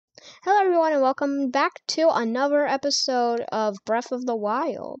everyone, and welcome back to another episode of Breath of the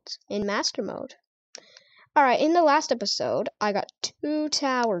Wild in Master Mode. Alright, in the last episode, I got 2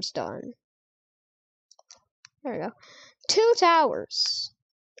 towers done. There we go. 2 towers.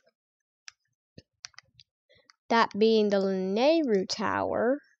 That being the Nehru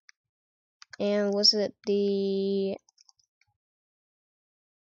Tower, and was it the...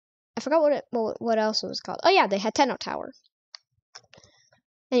 I forgot what else it was called. Oh yeah, the Hateno Tower.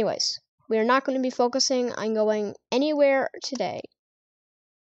 Anyways, we are not going to be focusing on going anywhere today,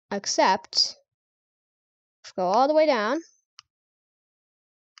 except go all the way down.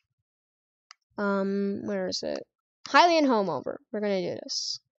 Where is it? Hylian Homeowner. We're going to do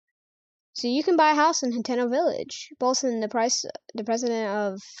this. So you can buy a house in Hateno Village. Bolson, the president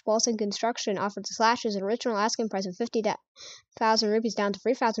of Bolson Construction, offered to slash his original asking price of 50,000 rupees down to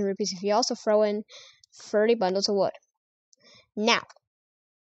 3,000 rupees if you also throw in 30 bundles of wood. Now,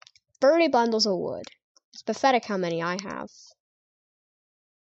 30 bundles of wood. It's pathetic how many I have.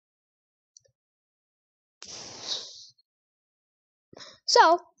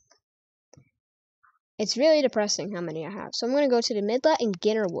 So, it's really depressing how many I have. So I'm going to go to the Midla and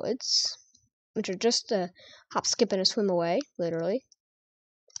Ginner Woods, which are just a hop, skip, and a swim away, literally.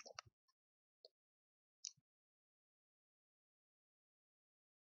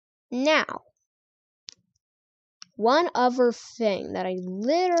 Now, one other thing that I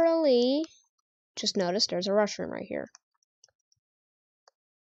literally just noticed, there's a rush room right here.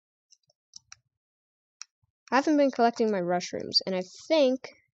 I haven't been collecting my rush rooms, and I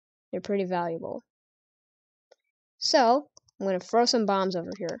think they're pretty valuable. So, I'm going to throw some bombs over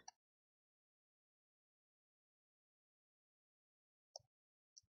here.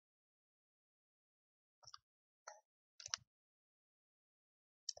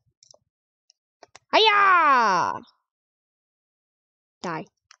 Hiya! Die.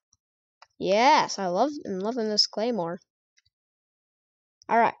 Yes, I'm loving this claymore.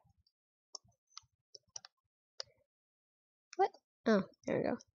 Alright. What? Oh, there we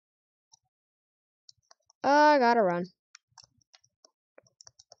go. I gotta run.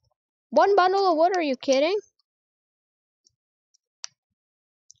 1 bundle of wood, are you kidding?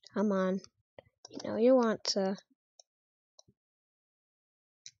 Come on. You know you want to.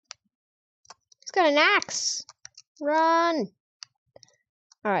 He's got an axe! Run!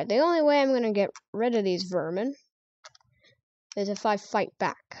 Alright, the only way I'm gonna get rid of these vermin is if I fight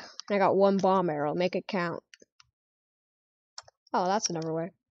back. And I got 1 bomb arrow, make it count. Oh, that's another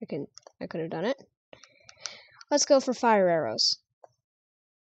way. I could have done it. Let's go for fire arrows.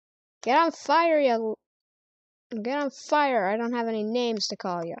 Get on fire, you... Get on fire. I don't have any names to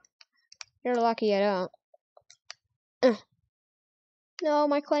call you. You're lucky I don't. No,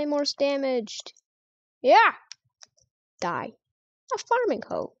 my claymore's damaged. Yeah! Die. A farming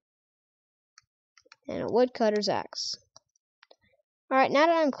hoe. And a woodcutter's axe. Alright, now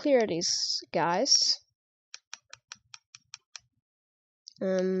that I'm clear of these guys.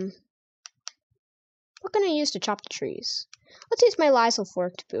 What can I use to chop the trees? Let's use my Lysol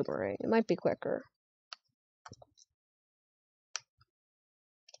fork to boomerang. It might be quicker.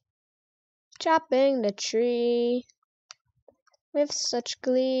 Chopping the tree with such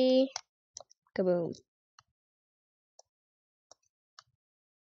glee. Kaboom.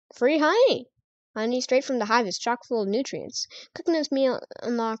 Free honey! Honey straight from the hive is chock full of nutrients. Cooking this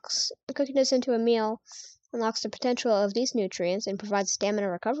into a meal unlocks the potential of these nutrients and provides stamina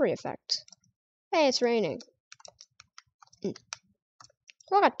recovery effect. Hey, it's raining.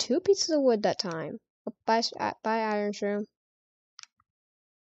 Oh, I got 2 pieces of wood that time. Oh, bye, iron shroom.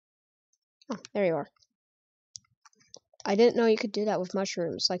 Oh, there you are. I didn't know you could do that with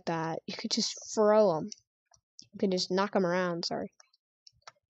mushrooms like that. You could just throw them. You could just knock them around, sorry.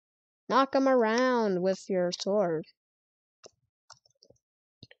 Knock them around with your sword.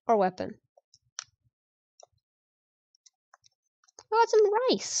 Or weapon. Oh, it's some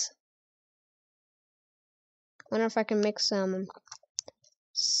rice. Wonder if I can make some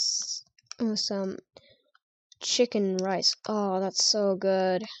chicken rice. Oh, that's so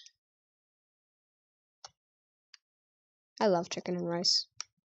good. I love chicken and rice.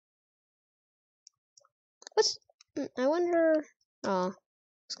 I wonder... Oh, I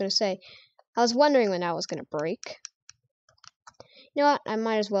was gonna say, I was wondering when that was gonna break. You know what? I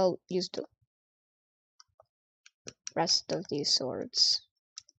might as well use the rest of these swords.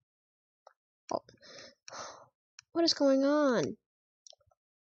 Oh. What is going on?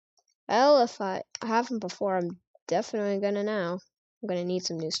 Well, if I haven't before, I'm definitely gonna now. I'm gonna need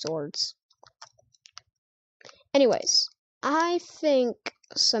some new swords. Anyways, I think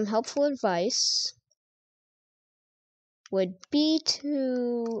some helpful advice would be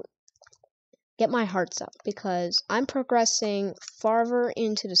to get my hearts up because I'm progressing farther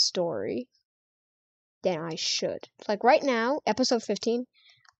into the story than I should. Like right now, episode 15,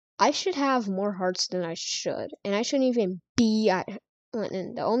 I should have more hearts than I should. And I shouldn't even be at...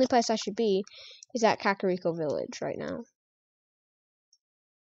 And the only place I should be is at Kakariko Village right now.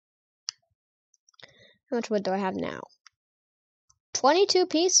 How much wood do I have now? 22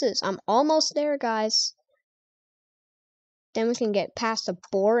 pieces. I'm almost there, guys. Then we can get past the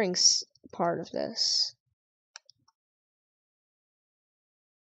boring part of this.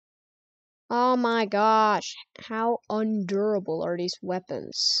 Oh my gosh. How undurable are these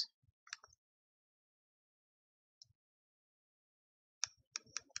weapons?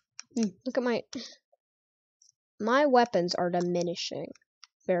 Look at my weapons are diminishing.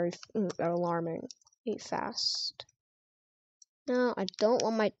 Very alarming. Fast. No, I don't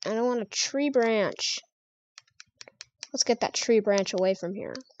want a tree branch. Let's get that tree branch away from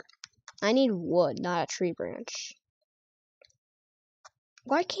here. I need wood, not a tree branch.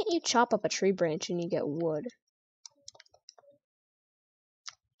 Why can't you chop up a tree branch and you get wood?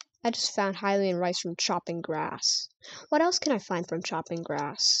 I just found Hylian rice from chopping grass. What else can I find from chopping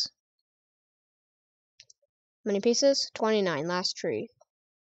grass? Many pieces? 29, last tree.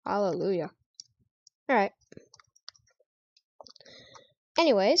 Hallelujah. Alright.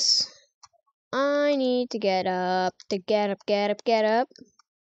 Anyways, I need to get up, get up.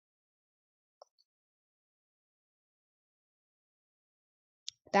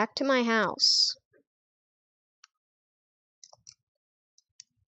 Back to my house.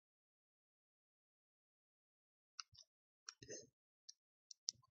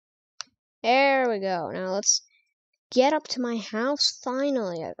 There we go. Now let's get up to my house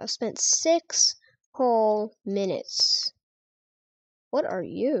finally. I've spent 6 whole minutes. What are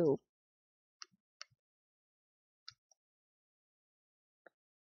you?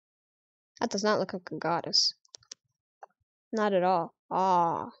 That does not look like a goddess. Not at all.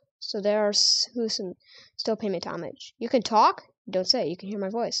 Ah, so there are who still pay me homage. You can talk? Don't say. You can hear my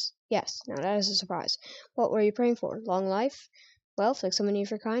voice. Yes. Now that is a surprise. What were you praying for? Long life? Wealth, like so many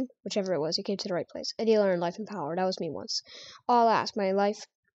of your kind? Whichever it was, you came to the right place. A dealer in life and power. That was me once. All asked my life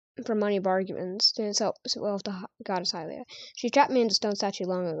for money bargains didn't sell well with the goddess Hylia. She trapped me into stone statue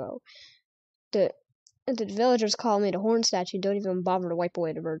long ago. The villagers call me the horn statue and don't even bother to wipe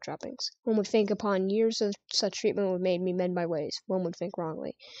away the bird droppings. One would think upon years of such treatment would have made me mend my ways. One would think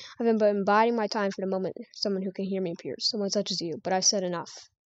wrongly. I've been biding my time for the moment someone who can hear me appears, someone such as you, but I've said enough.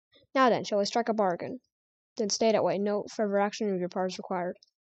 Now then, shall we strike a bargain? Then stay that way. No further action of your part is required.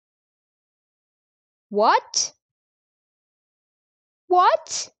 What?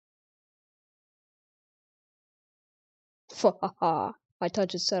 What? Ha. My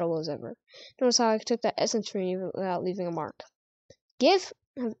touch is subtle as ever. Notice how I took that essence from you without leaving a mark. Give?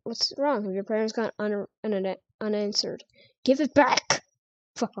 What's wrong? Have your prayers gone unanswered? Give it back!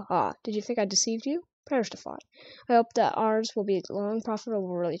 Ha. Did you think I deceived you? Prayers to thought. I hope that ours will be a long, profitable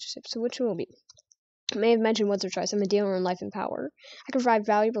relationship. So which will be? I may have mentioned once or twice I'm a dealer in life and power. I can provide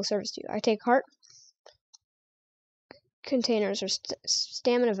valuable service to you. I take heart containers or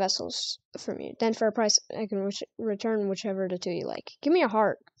stamina vessels from you. Then for a price, I can return whichever the two you like. Give me a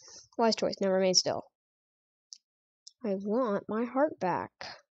heart. Wise choice. Now remain still. I want my heart back.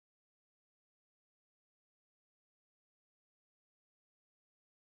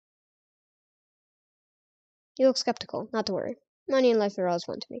 You look skeptical. Not to worry. Money and life are always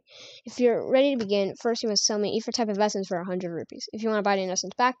one to me. If you're ready to begin, first you must sell me each type of essence for 100 rupees. If you want to buy the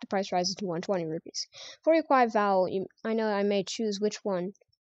essence back, the price rises to 120 rupees. Before you acquire vowel, I know I may choose which one.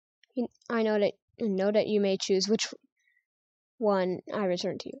 I know that you may choose which one I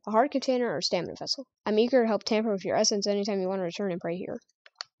return to you. A heart container or a stamina vessel. I'm eager to help tamper with your essence anytime you want to return and pray here.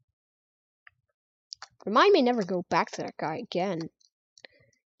 Remind me never go back to that guy again.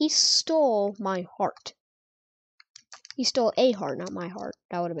 He stole my heart. He stole a heart, not my heart.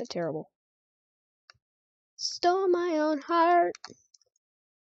 That would have been terrible. Stole my own heart.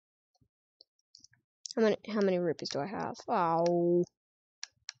 How many rupees do I have? Oh.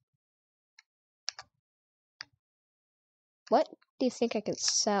 What do you think I can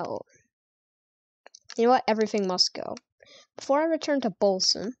sell? You know what? Everything must go. Before I return to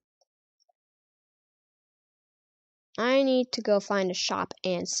Bolson, I need to go find a shop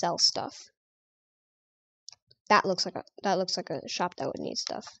and sell stuff. That looks like a shop that would need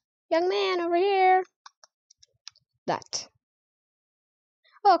stuff. Young man, over here. That.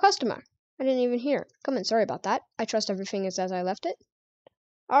 Oh, a customer. I didn't even hear. Come in, sorry about that. I trust everything is as I left it.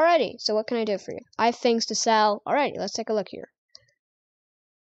 Alrighty, so what can I do for you? I have things to sell. Alrighty, let's take a look here.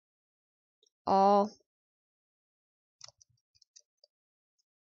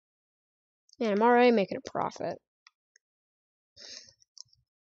 Man, I'm already making a profit.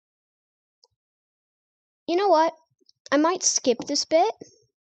 You know what? I might skip this bit.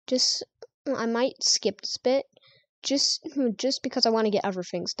 Just because I want to get other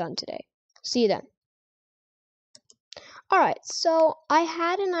things done today. See you then. Alright, so I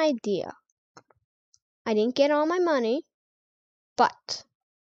had an idea. I didn't get all my money, but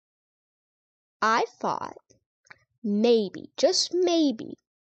I thought maybe, just maybe,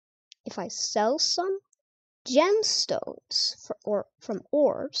 if I sell some gemstones from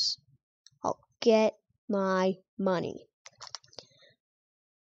ores, I'll get my money.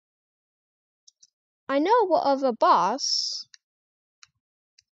 I know of a boss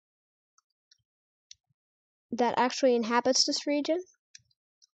that actually inhabits this region,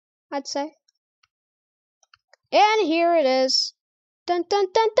 I'd say. And here it is. Dun dun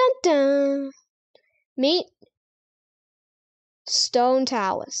dun dun dun. Meet Stone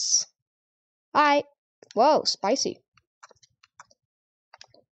Talus. Alright. Whoa, spicy.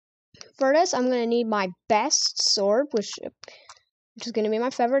 For this, I'm gonna need my best sword, which is gonna be my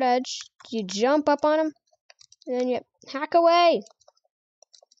feathered edge. You jump up on him, and then you hack away.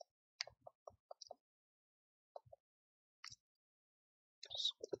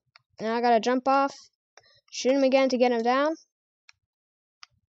 Now I gotta jump off, shoot him again to get him down.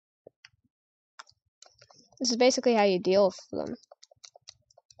 This is basically how you deal with them.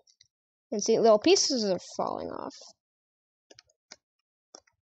 And see, little pieces are falling off.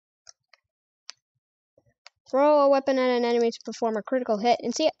 Throw a weapon at an enemy to perform a critical hit,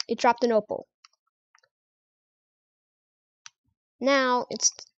 and see, it dropped an opal. Now,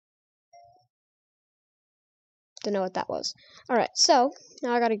 don't know what that was. Alright, so,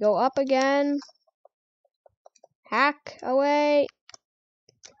 now I gotta go up again. Hack away.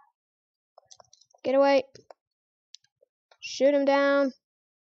 Get away. Shoot him down.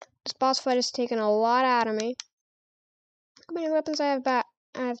 This boss fight has taken a lot out of me. Look how many weapons I have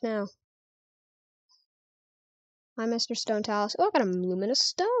now. Hi, Mr. Stone Talus. Oh, I got a luminous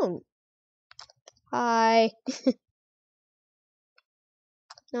stone. Hi.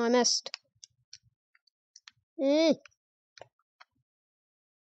 No, I missed. Don't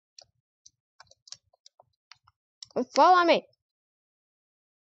fall on me.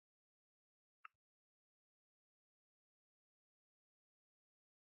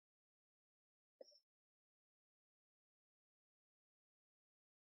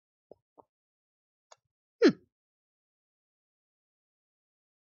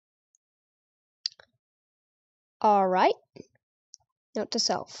 Alright. Note to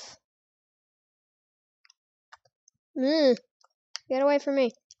self. Get away from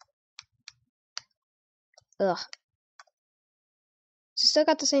me. Ugh. Has he still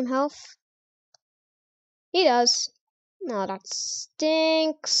got the same health? He does. No, that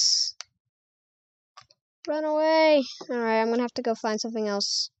stinks. Run away. Alright, I'm gonna have to go find something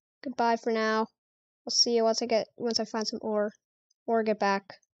else. Goodbye for now. I'll see you once I find some ore. Or get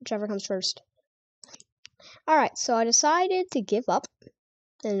back. Whichever comes first. Alright, so I decided to give up.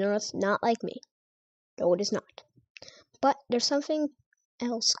 And no, it's not like me. No, it is not. But there's something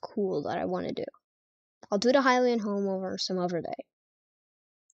else cool that I want to do. I'll do the Hylian Homeowner some other day.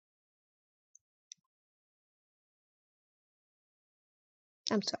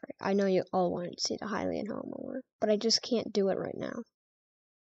 I'm sorry. I know you all wanted to see the Hylian Homeowner, but I just can't do it right now.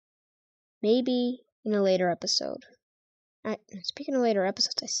 Maybe in a later episode. Speaking of later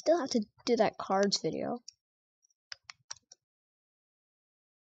episodes, I still have to do that cards video.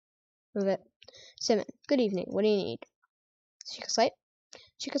 Move it. Simon, good evening. What do you need? Secret Slate?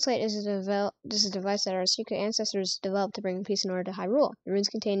 Secret Slate is a device that our secret ancestors developed to bring peace and order to Hyrule. The runes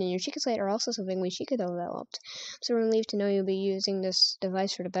contained in your Secret Slate are also something we Sheikah developed. So we're relieved to know you'll be using this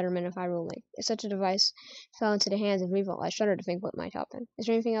device for the betterment of Hyrule. If such a device fell into the hands of evil, I shudder to think what might happen. Is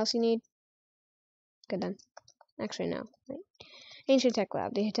there anything else you need? Good then. Actually, no. Right. Ancient Tech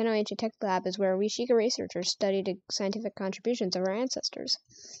Lab. The Hiteno Ancient Tech Lab is where we Sheikah researchers study the scientific contributions of our ancestors.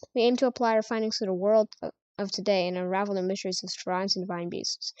 We aim to apply our findings to the world of today and unravel the mysteries of shrines and divine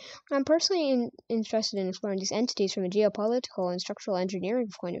beasts. I'm personally interested in exploring these entities from a geopolitical and structural engineering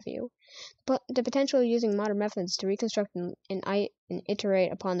point of view. But the potential of using modern methods to reconstruct and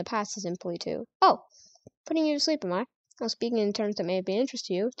iterate upon the past is simply too. Oh, putting you to sleep, am I? Well, speaking in terms that may be of interest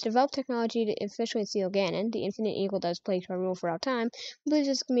to you, to develop technology to efficiently seal Ganon, the infinite evil that has plagued Hyrule throughout time, we believe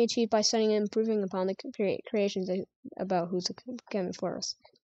this can be achieved by studying and improving upon the creations about who's coming for us.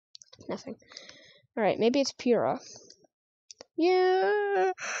 Nothing. Alright, maybe it's Pura.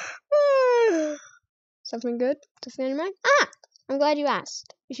 Yeah! Something good? Something in your mind? Ah! I'm glad you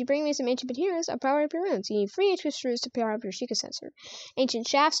asked. If you bring me some ancient materials, I'll power up your rooms. You need free ancient screws to power up your Sheikah sensor, ancient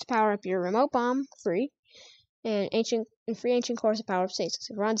shafts to power up your remote bomb, free, and free ancient cores to power up stasis.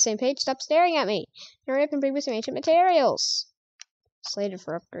 If we're on the same page, stop staring at me. Hurry up and bring me some ancient materials. Slated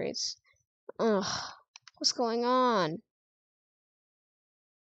for upgrades. Ugh, what's going on?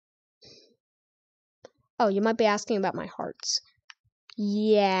 Oh, you might be asking about my hearts.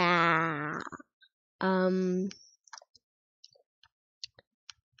 Yeah.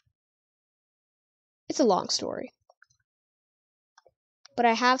 It's a long story. But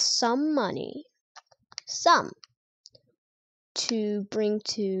I have some money. Some. To bring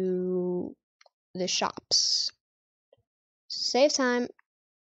to the shops. Save time.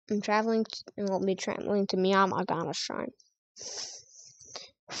 I'm traveling and won't be traveling to Miyamagana Shrine.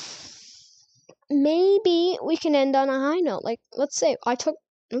 Maybe we can end on a high note. Like, let's say I took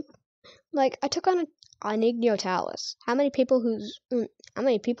on an Igniotalis. How many people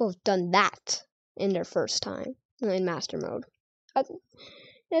have done that in their first time in master mode?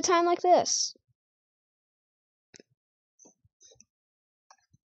 In a time like this.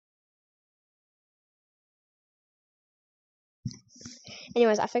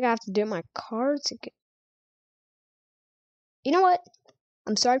 Anyways, I think I have to do my cards again. You know what?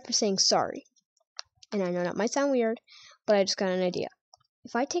 I'm sorry for saying sorry. And I know that might sound weird, but I just got an idea.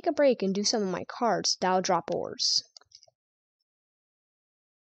 If I take a break and do some of my cards, that'll drop ores.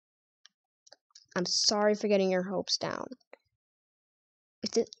 I'm sorry for getting your hopes down.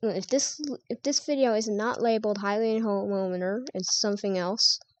 If this video is not labeled Hylian Homeowner and something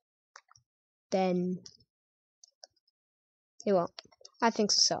else, then it won't. I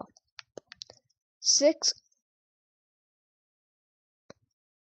think so. 6.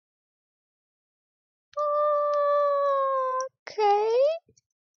 Okay.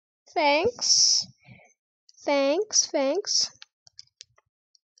 Thanks.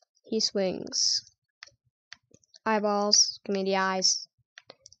 He swings. Eyeballs. Give me the eyes.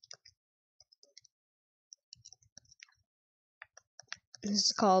 This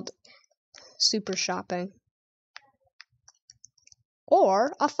is called super shopping.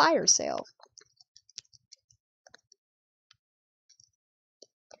 Or a fire sale.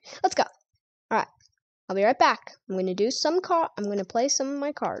 Let's go. Alright. I'll be right back. I'm gonna play some of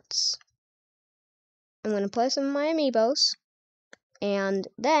my cards. I'm gonna play some of my amiibos. And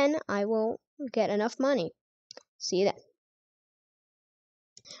then I will get enough money. See you then.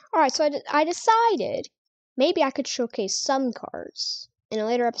 Alright, so I decided maybe I could showcase some cards. In a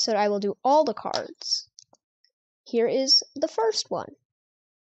later episode, I will do all the cards. Here is the first one.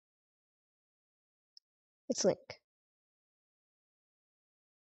 It's Link.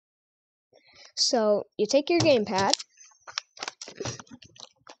 So, you take your gamepad,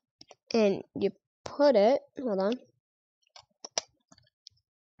 and you put it, hold on,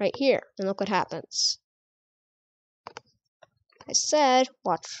 right here, and look what happens. I said,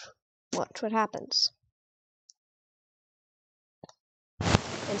 watch what happens.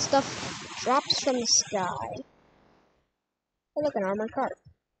 And stuff drops from the sky. Oh, look, an armored cart.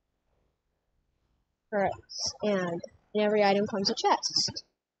 Alright, and in every item comes a chest.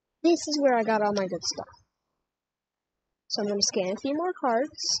 This is where I got all my good stuff. So I'm going to scan a few more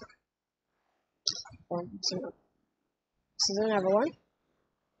cards. This is another one.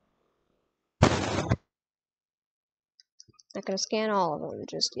 Not going to scan all of them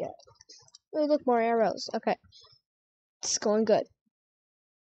just yet. Oh, look, more arrows. Okay. It's going good.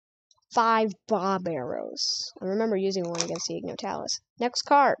 5 bob arrows. I remember using one against the Igniotalis. Next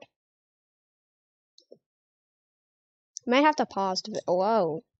card. Might have to pause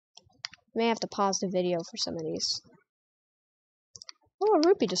the May have to pause the video for some of these. Oh, a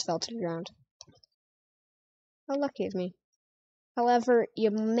rupee just fell to the ground. How lucky of me. However, you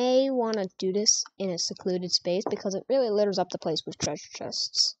may want to do this in a secluded space because it really litters up the place with treasure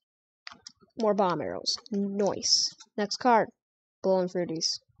chests. More bomb arrows. Nice. Next card. Blowing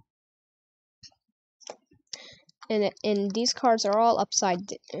fruities. And these cards are all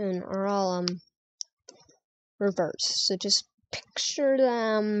reversed. So just picture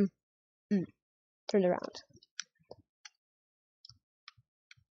them. Turn around.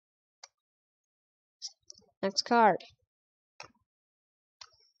 Next card.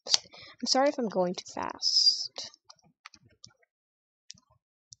 I'm sorry if I'm going too fast.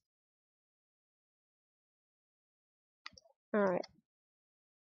 Alright.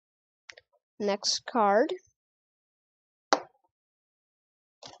 Next card.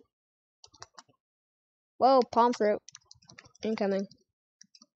 Whoa, palm fruit. Incoming.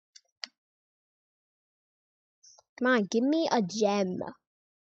 Come on, give me a gem.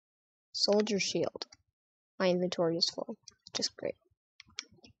 Soldier shield. My inventory is full. Just great.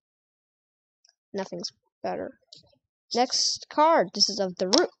 Nothing's better. Next card. This is of the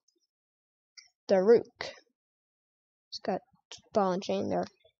Rook. The Rook. It's got ball and chain there.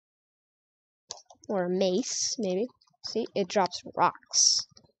 Or a mace, maybe. See, it drops rocks.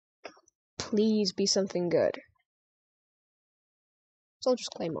 Please be something good. Soldier's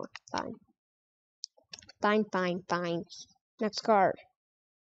Claymore. Fine. Fine, fine, fine. Next card.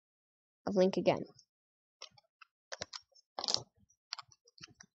 Of Link again.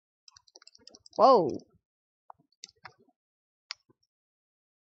 Whoa.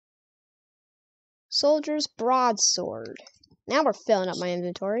 Soldier's Broadsword. Now we're filling up my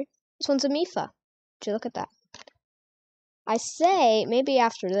inventory. This one's a Mifa. Would you look at that? I say, maybe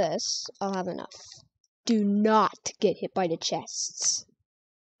after this, I'll have enough. Do not get hit by the chests.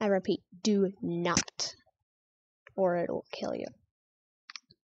 I repeat, do not. Or it'll kill you.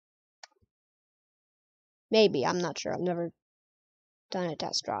 Maybe, I'm not sure. I've never done a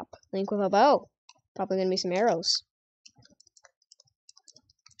test drop. Link with a bow. Probably gonna be some arrows.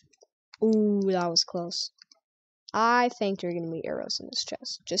 Ooh, that was close. I think there are gonna be arrows in this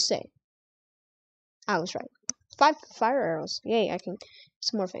chest. Just saying. I was right. 5 fire arrows. Yay, I can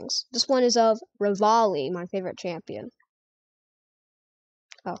some more things. This one is of Rivali, my favorite champion.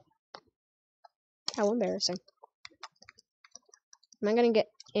 Oh. How embarrassing. Am I gonna get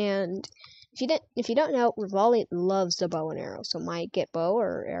and if you don't know, Rivali loves the bow and arrow, so might get bow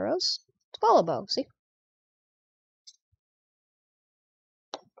or arrows. It's follow bow, see?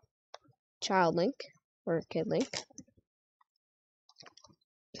 Child Link or Kid Link.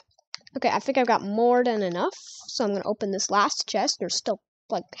 Okay, I think I've got more than enough, so I'm gonna open this last chest. There's still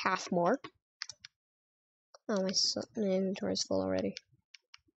like half more. Oh, my inventory is full already.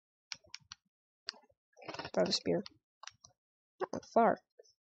 Throw the spear. Not far.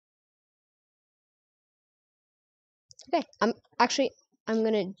 Okay, I'm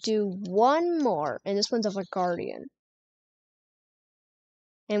gonna do one more, and this one's of a guardian.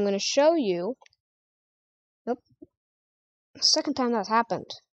 And I'm gonna show you. Nope. Second time that's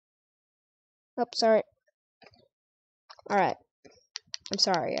happened. Oh, sorry. Alright. I'm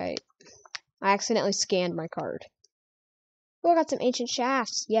sorry. I accidentally scanned my card. Oh, I got some ancient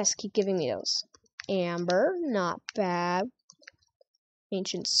shafts. Yes, keep giving me those. Amber, not bad.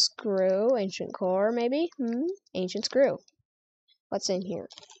 Ancient screw, ancient core, maybe? Ancient screw. What's in here?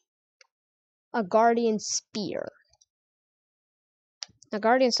 A guardian spear. Now,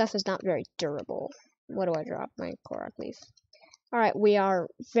 guardian stuff is not very durable. What do I drop? My Korok leaf. Alright, we are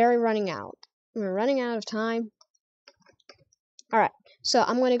running out. We're running out of time. Alright, so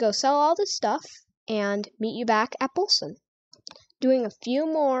I'm going to go sell all this stuff and meet you back at Bolson. Doing a few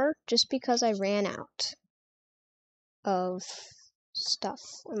more just because I ran out of stuff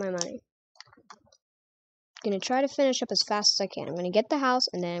and my money. I'm going to try to finish up as fast as I can. I'm going to get the house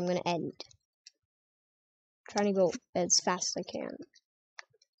and then I'm going to end. Trying to go as fast as I can.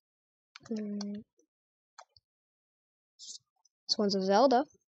 This one's a Zelda.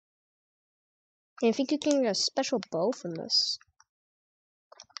 And I think you can get a special bow from this.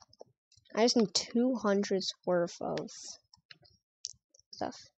 I just need 200's worth of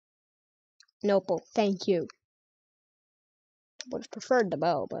stuff. Nope, thank you. Would have preferred the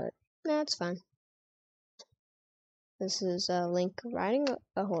bow, but that's fine. This is Link riding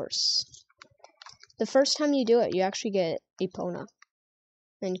a horse. The first time you do it, you actually get Epona.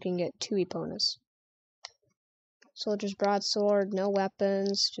 And you can get 2 Eponas. Soldier's Broadsword, no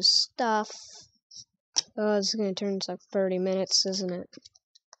weapons, just stuff. Oh, this is going to turn into like 30 minutes, isn't it?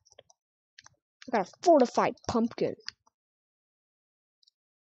 I got a fortified pumpkin.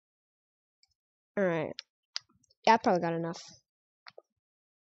 Alright. Yeah, I probably got enough.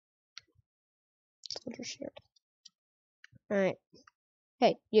 Soldier shield. Alright.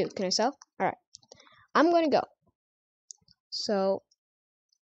 Hey, you, can I sell? Alright. I'm going to go. So,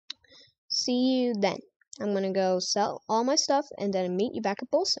 see you then. I'm going to go sell all my stuff and then meet you back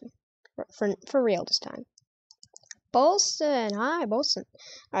at Bolson. For real this time. Bolson! Hi, Bolson.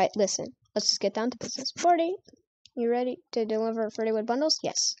 Alright, listen. Let's just get down to business. 40. You ready to deliver 30 wood bundles?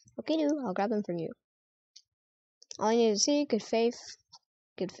 Yes. Okay, I'll grab them from you. All I need to see, good faith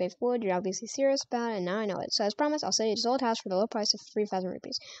wood. You're obviously serious about it, and now I know it. So as promised, I'll sell you this old house for the low price of 3,000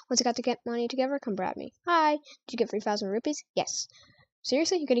 rupees. Once I got to get money together, come grab me. Hi. Did you get 3,000 rupees? Yes.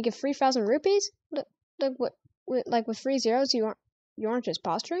 Seriously? You're gonna give 3,000 rupees? Like with 3 zeros, you aren't just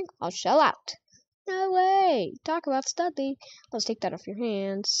posturing? I'll shell out. No way. Talk about studly. Let's take that off your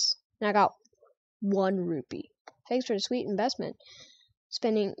hands. And I got 1 rupee. Thanks for the sweet investment.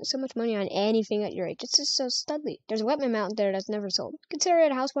 Spending so much money on anything at your age. It's just so studly. There's a weapon out there that's never sold. Consider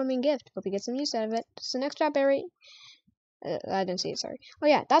it a housewarming gift. Hope you get some use out of it. It's an extra berry. I didn't see it, sorry. Oh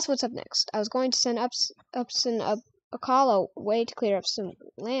yeah, that's what's up next. I was going to send a call away to clear up some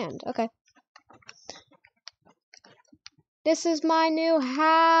land. Okay. This is my new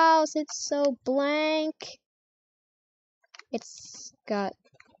house. It's so blank. It's got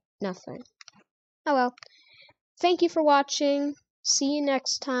nothing. Oh well. Thank you for watching. See you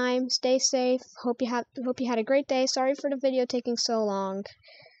next time. Stay safe. Hope you had a great day. Sorry for the video taking so long.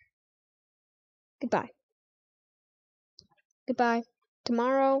 Goodbye. Goodbye.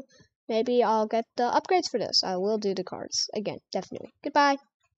 Tomorrow, maybe I'll get the upgrades for this. I will do the cards again, definitely. Goodbye.